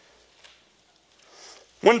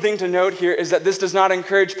 One thing to note here is that this does not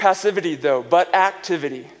encourage passivity, though, but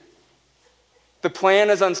activity. The plan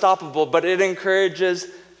is unstoppable, but it encourages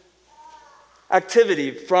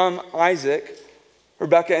activity from Isaac,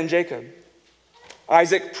 Rebekah, and Jacob.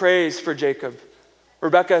 Isaac prays for Jacob.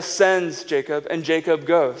 Rebekah sends Jacob, and Jacob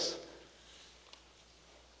goes.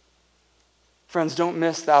 Friends, don't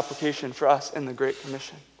miss the application for us in the Great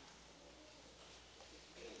Commission.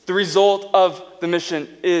 The result of the mission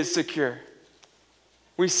is secure.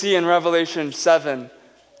 We see in Revelation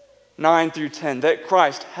 7:9-10 that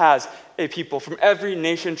Christ has a people from every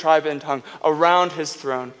nation, tribe, and tongue around his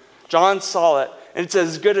throne. John saw it, and it's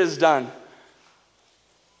as good as done.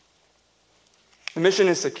 The mission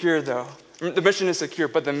is secure, though. The mission is secure,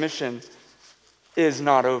 but the mission is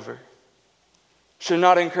not over. Should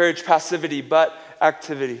not encourage passivity, but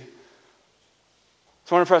activity.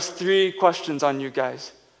 So I want to press 3 questions on you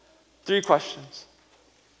guys. 3 questions.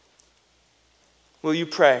 Will you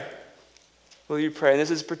pray? Will you pray? And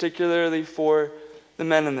this is particularly for the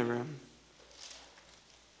men in the room.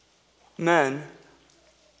 Men,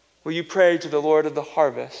 will you pray to the Lord of the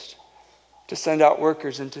harvest to send out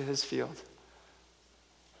workers into his field?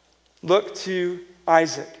 Look to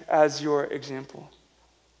Isaac as your example.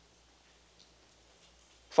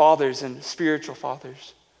 Fathers and spiritual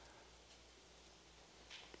fathers.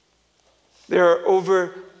 There are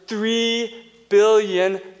over 3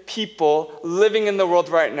 billion people living in the world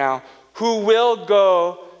right now who will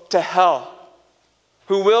go to hell.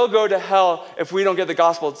 Who will go to hell if we don't get the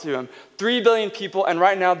gospel to them. 3 billion people, and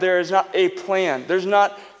right now there is not a plan. There's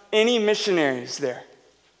not any missionaries there.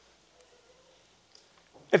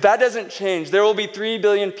 If that doesn't change, there will be 3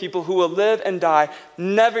 billion people who will live and die,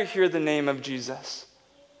 never hear the name of Jesus.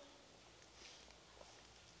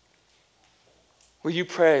 Will you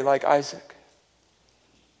pray like Isaac?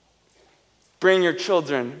 Bring your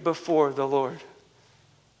children before the Lord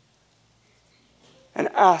and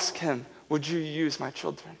ask him, would you use my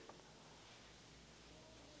children?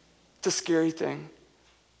 It's a scary thing.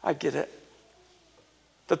 I get it.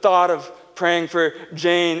 The thought of praying for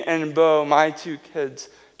Jane and Bo, my 2 kids,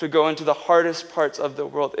 to go into the hardest parts of the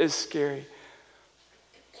world is scary.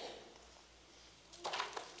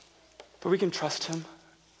 But we can trust him.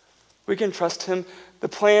 We can trust him. The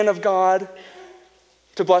plan of God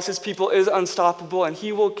to bless his people is unstoppable, and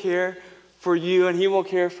he will care for you, and he will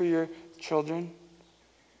care for your children.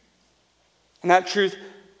 And that truth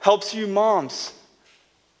helps you moms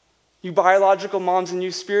you biological moms and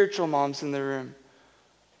you spiritual moms in the room,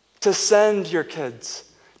 to send your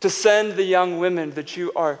kids, to send the young women that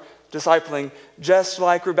you are discipling, just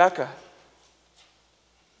like Rebecca.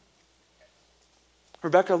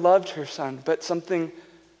 Rebecca loved her son, but something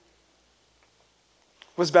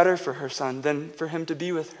was better for her son than for him to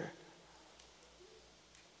be with her.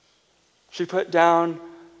 She put down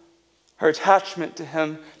her attachment to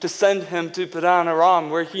him to send him to Padan Aram,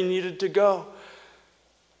 where he needed to go.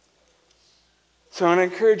 So I want to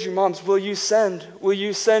encourage you, moms, will you send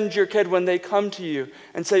your kid when they come to you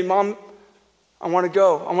and say, Mom, I want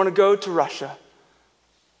to go to Russia.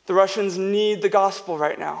 The Russians need the gospel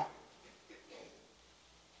right now.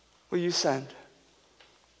 Will you send?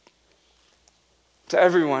 To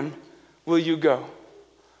everyone, will you go?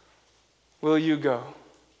 Will you go?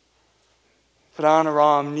 Padan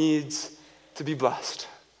Aram needs to be blessed.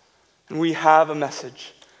 And we have a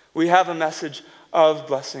message. We have a message of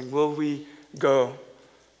blessing. Will we go?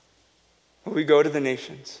 Will we go to the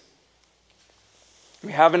nations?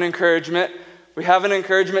 We have an encouragement. We have an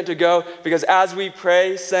encouragement to go because as we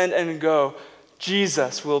pray, send, and go,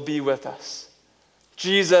 Jesus will be with us.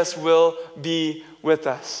 Jesus will be with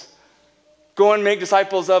us. Go and make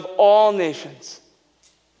disciples of all nations.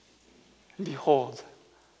 And behold,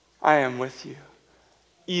 I am with you,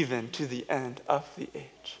 even to the end of the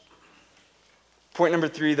age. Point number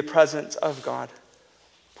 3, the presence of God.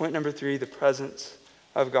 Point number 3, the presence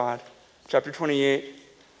of God. Chapter 28,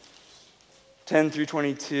 10 through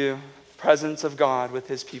 22, presence of God with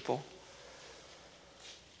his people.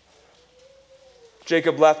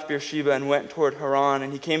 Jacob left Beersheba and went toward Haran,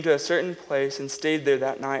 and he came to a certain place and stayed there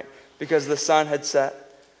that night because the sun had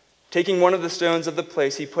set. Taking one of the stones of the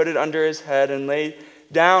place, he put it under his head and lay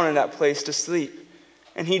down in that place to sleep.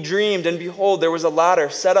 And he dreamed, and behold, there was a ladder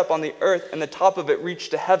set up on the earth, and the top of it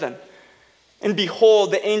reached to heaven. And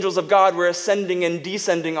behold, the angels of God were ascending and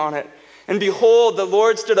descending on it. And behold, the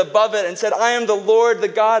Lord stood above it and said, I am the Lord, the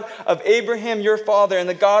God of Abraham your father, and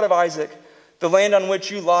the God of Isaac. The land on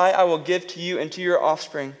which you lie I will give to you and to your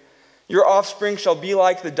offspring. Your offspring shall be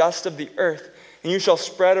like the dust of the earth, and you shall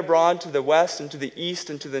spread abroad to the west and to the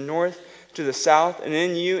east and to the north, to the south, and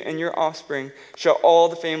in you and your offspring shall all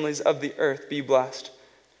the families of the earth be blessed.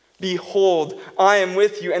 Behold, I am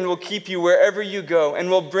with you and will keep you wherever you go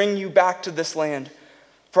and will bring you back to this land.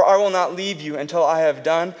 For I will not leave you until I have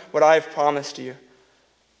done what I have promised you.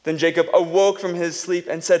 Then Jacob awoke from his sleep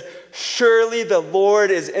and said, surely the Lord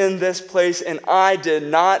is in this place, and I did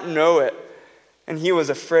not know it. And he was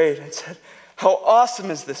afraid and said, how awesome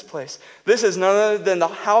is this place? This is none other than the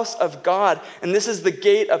house of God, and this is the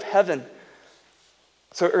gate of heaven.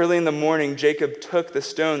 So early in the morning, Jacob took the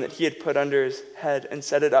stone that he had put under his head and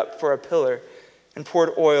set it up for a pillar and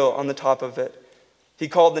poured oil on the top of it. He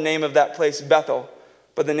called the name of that place Bethel,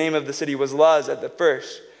 but the name of the city was Luz at the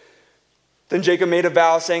first. Then Jacob made a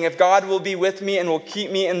vow, saying, if God will be with me and will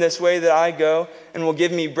keep me in this way that I go, and will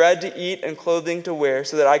give me bread to eat and clothing to wear,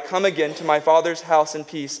 so that I come again to my father's house in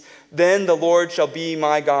peace, then the Lord shall be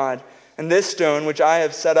my God. And this stone which I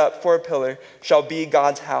have set up for a pillar shall be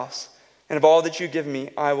God's house. And of all that you give me,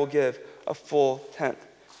 I will give a full tenth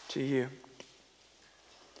to you.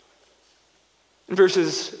 In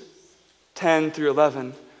verses 10 through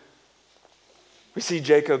 11, we see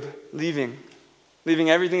Jacob leaving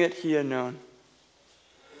everything that he had known.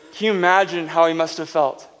 Can you imagine how he must have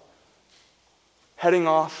felt? Heading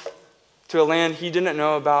off to a land he didn't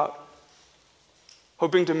know about,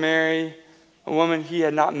 hoping to marry a woman he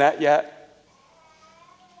had not met yet.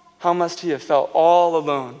 How must he have felt all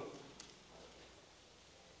alone?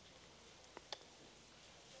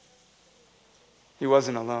 He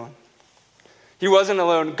wasn't alone. He wasn't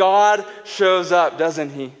alone. God shows up,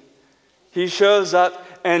 doesn't he? He shows up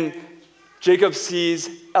and Jacob sees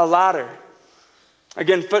a ladder.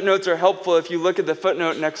 Again, footnotes are helpful if you look at the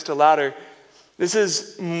footnote next to ladder. This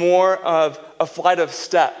is more of a flight of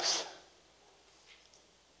steps.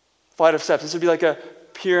 Flight of steps. This would be like a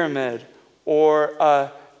pyramid or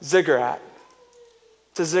a ziggurat.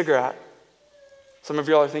 It's a ziggurat. Some of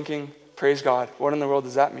y'all are thinking, praise God, what in the world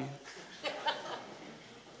does that mean?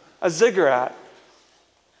 A ziggurat.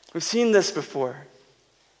 We've seen this before.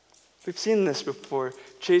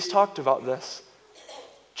 Chase talked about this.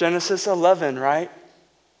 Genesis 11, right?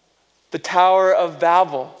 The Tower of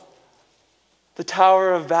Babel. The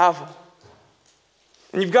Tower of Babel.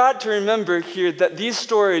 And you've got to remember here that these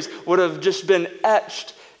stories would have just been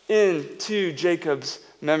etched into Jacob's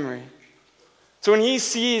memory. So when he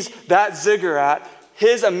sees that ziggurat,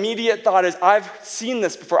 his immediate thought is, I've seen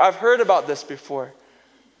this before. I've heard about this before.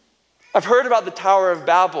 I've heard about the Tower of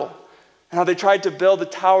Babel and how they tried to build a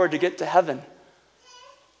tower to get to heaven.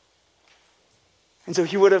 And so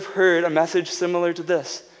he would have heard a message similar to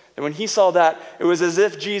this. And when he saw that, it was as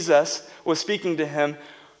if Jesus was speaking to him,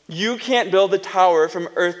 you can't build a tower from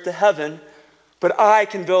earth to heaven, but I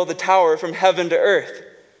can build a tower from heaven to earth.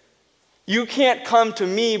 You can't come to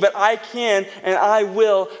me, but I can, and I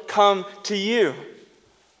will come to you.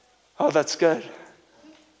 Oh, that's good.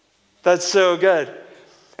 That's so good.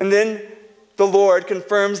 And then the Lord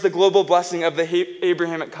confirms the global blessing of the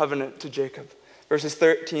Abrahamic covenant to Jacob, verses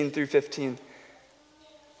 13 through 15.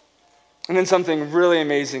 And then something really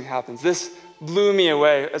amazing happens. This blew me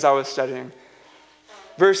away as I was studying.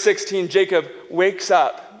 Verse 16, Jacob wakes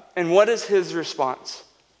up, and what is his response?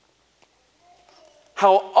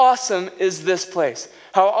 How awesome is this place?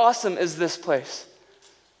 How awesome is this place?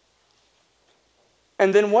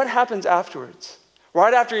 And then what happens afterwards?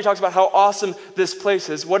 Right after he talks about how awesome this place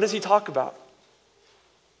is, what does he talk about?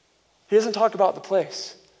 He doesn't talk about the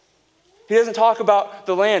place. He doesn't talk about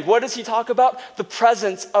the land. What does he talk about? The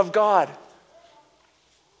presence of God.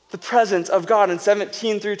 The presence of God in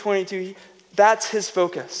 17 through 22, that's his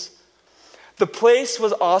focus. The place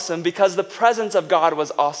was awesome because the presence of God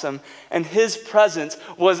was awesome, and his presence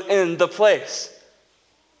was in the place.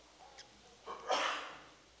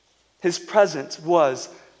 His presence was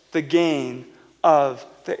the gain of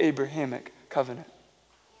the Abrahamic covenant.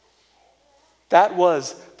 That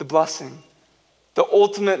was the blessing, the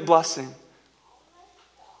ultimate blessing.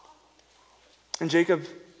 And Jacob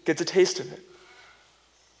gets a taste of it.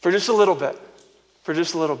 For just a little bit. For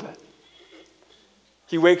just a little bit.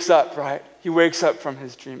 He wakes up, right? He wakes up from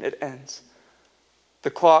his dream. It ends. The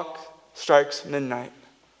clock strikes midnight.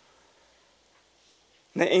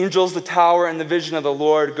 And the angels, the tower, and the vision of the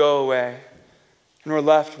Lord go away. And we're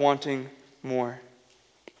left wanting more.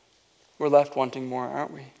 We're left wanting more,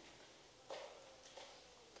 aren't we?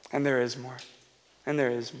 And there is more. And there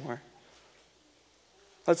is more.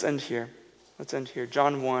 Let's end here. Let's end here.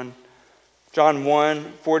 John 1,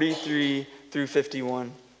 43 through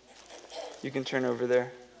 51. You can turn over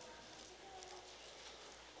there.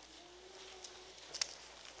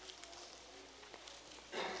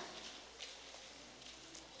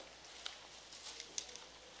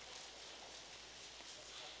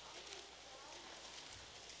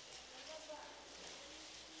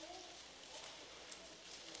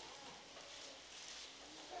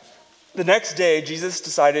 The next day, Jesus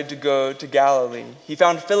decided to go to Galilee. He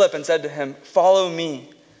found Philip and said to him, "Follow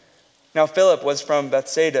me." Now Philip was from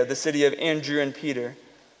Bethsaida, the city of Andrew and Peter.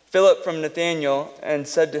 Philip from Nathanael, and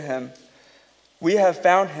said to him, "We have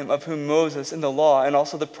found him of whom Moses in the law and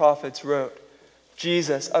also the prophets wrote,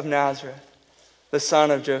 Jesus of Nazareth, the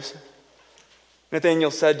son of Joseph."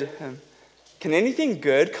 Nathanael said to him, "Can anything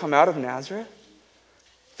good come out of Nazareth?"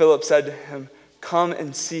 Philip said to him, "Come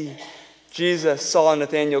and see." Jesus saw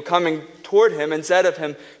Nathanael coming toward him and said of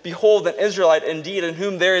him, "Behold, an Israelite indeed, in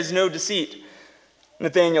whom there is no deceit."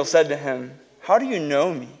 Nathanael said to him, "How do you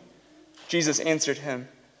know me?" Jesus answered him,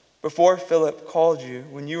 "Before Philip called you,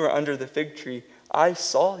 when you were under the fig tree, I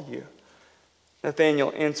saw you."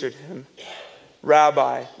 Nathanael answered him,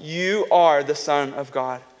 "Rabbi, you are the Son of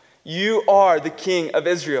God. You are the King of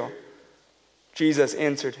Israel." Jesus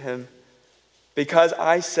answered him, "Because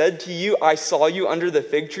I said to you, I saw you under the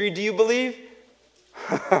fig tree, do you believe?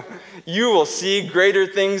 You will see greater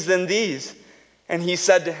things than these." And he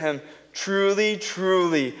said to him, "Truly,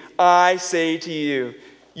 truly, I say to you,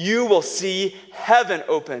 you will see heaven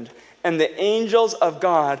opened and the angels of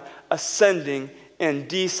God ascending and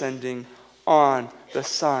descending on the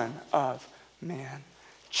Son of Man."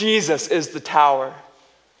 Jesus is the tower.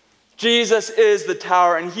 Jesus is the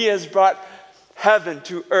tower, and he has brought heaven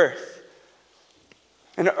to earth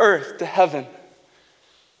and earth to heaven.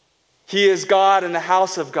 He is God in the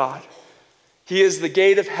house of God. He is the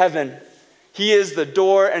gate of heaven. He is the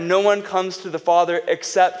door, and no one comes to the Father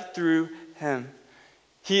except through him.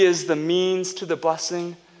 He is the means to the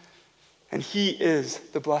blessing, and he is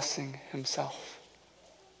the blessing himself.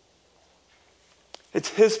 It's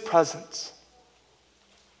his presence.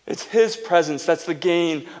 It's his presence that's the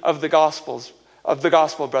gain of the gospel,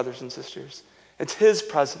 brothers and sisters. It's his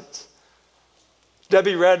presence.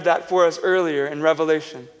 Debbie read that for us earlier in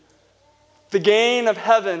Revelation. The gain of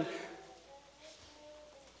heaven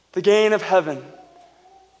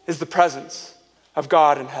is the presence of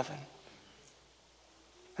God in heaven.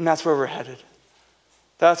 And that's where we're headed.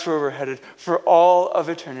 That's where we're headed for all of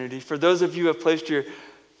eternity. For those of you who have placed your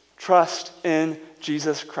trust in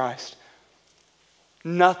Jesus Christ,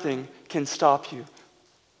 nothing can stop you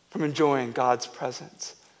from enjoying God's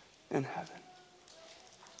presence in heaven.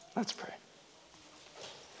 Let's pray.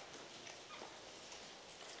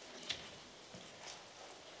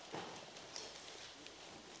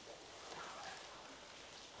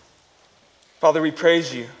 Father, we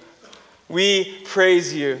praise you. We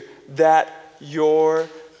praise you that your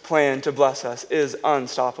plan to bless us is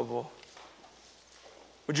unstoppable.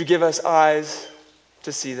 Would you give us eyes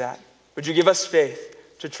to see that? Would you give us faith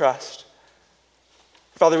to trust?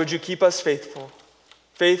 Father, would you keep us faithful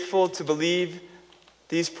to believe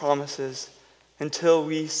these promises until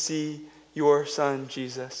we see your Son,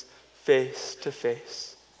 Jesus, face to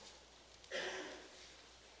face.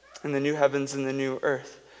 In the new heavens and the new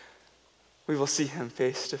earth, we will see him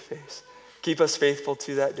face to face. Keep us faithful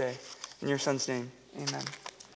to that day. In your Son's name, amen.